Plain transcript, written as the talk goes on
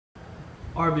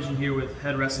RVision here with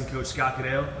head wrestling coach Scott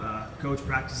Goodale. Coach,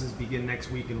 practices begin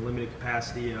next week in a limited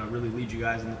capacity. Really lead you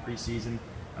guys in the preseason.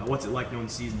 What's it like knowing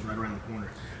the season's right around the corner?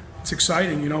 It's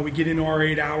exciting. You know, we get into our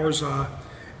 8 hours.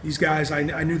 These guys,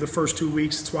 I knew the first 2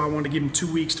 weeks. That's why I wanted to give them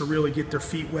 2 weeks to really get their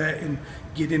feet wet and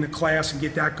get into class and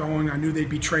get that going. I knew they'd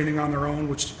be training on their own,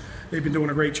 which they've been doing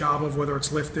a great job of, whether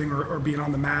it's lifting or being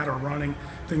on the mat or running,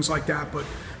 things like that. But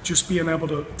just being able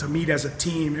to meet as a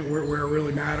team where it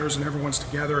really matters and everyone's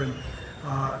together, and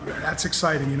that's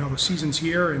exciting. You know, the season's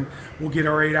here, and we'll get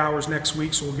our 8 hours next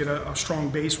week, so we'll get a strong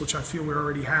base, which I feel we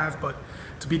already have. But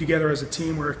to be together as a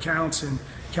team where it counts and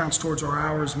counts towards our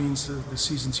hours means the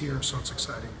season's here, so it's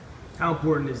exciting. How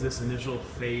important is this initial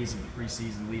phase of the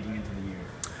preseason leading into the year?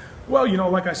 Well, you know,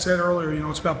 like I said earlier, you know,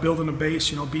 it's about building a base,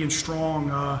 you know, being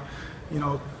strong, you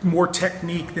know, more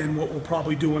technique than what we'll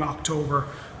probably do in October.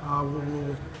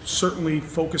 We'll certainly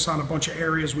focus on a bunch of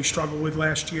areas we struggled with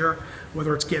last year,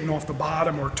 whether it's getting off the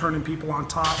bottom or turning people on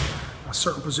top,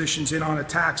 certain positions in on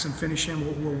attacks and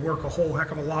finishing. We'll work a whole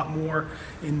heck of a lot more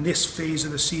in this phase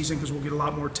of the season because we'll get a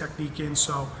lot more technique in.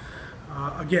 So,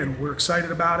 again, we're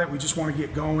excited about it. We just want to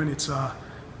get going. It's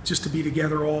just to be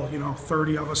together, all, you know,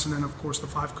 30 of us, and then, of course, the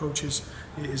 5 coaches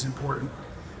is important.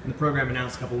 And the program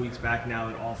announced a couple weeks back now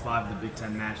that all 5 of the Big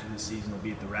Ten matches this season will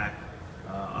be at the RAC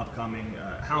upcoming.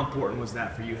 How important was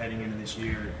that for you heading into this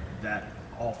year that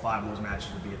all 5 of those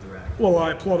matches would be at the RAC? Well,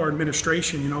 I applaud our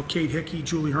administration. You know, Kate Hickey,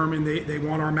 Julie Herman, they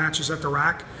want our matches at the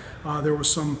RAC. There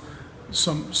was some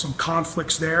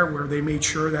conflicts there where they made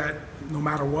sure that no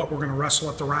matter what, we're going to wrestle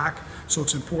at the RAC. So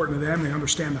it's important to them. They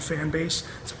understand the fan base.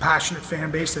 It's a passionate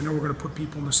fan base. They know we're going to put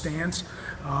people in the stands.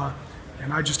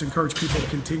 And I just encourage people to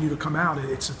continue to come out.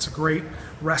 It's a great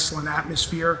wrestling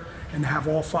atmosphere, and to have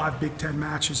all 5 Big Ten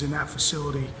matches in that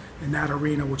facility, in that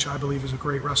arena, which I believe is a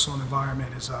great wrestling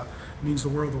environment, means the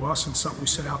world to us, and something we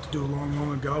set out to do long,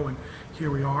 long ago. And here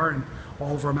we are, and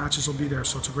all of our matches will be there.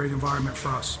 So it's a great environment for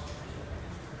us.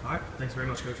 All right. Thanks very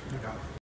much, Coach. You got it.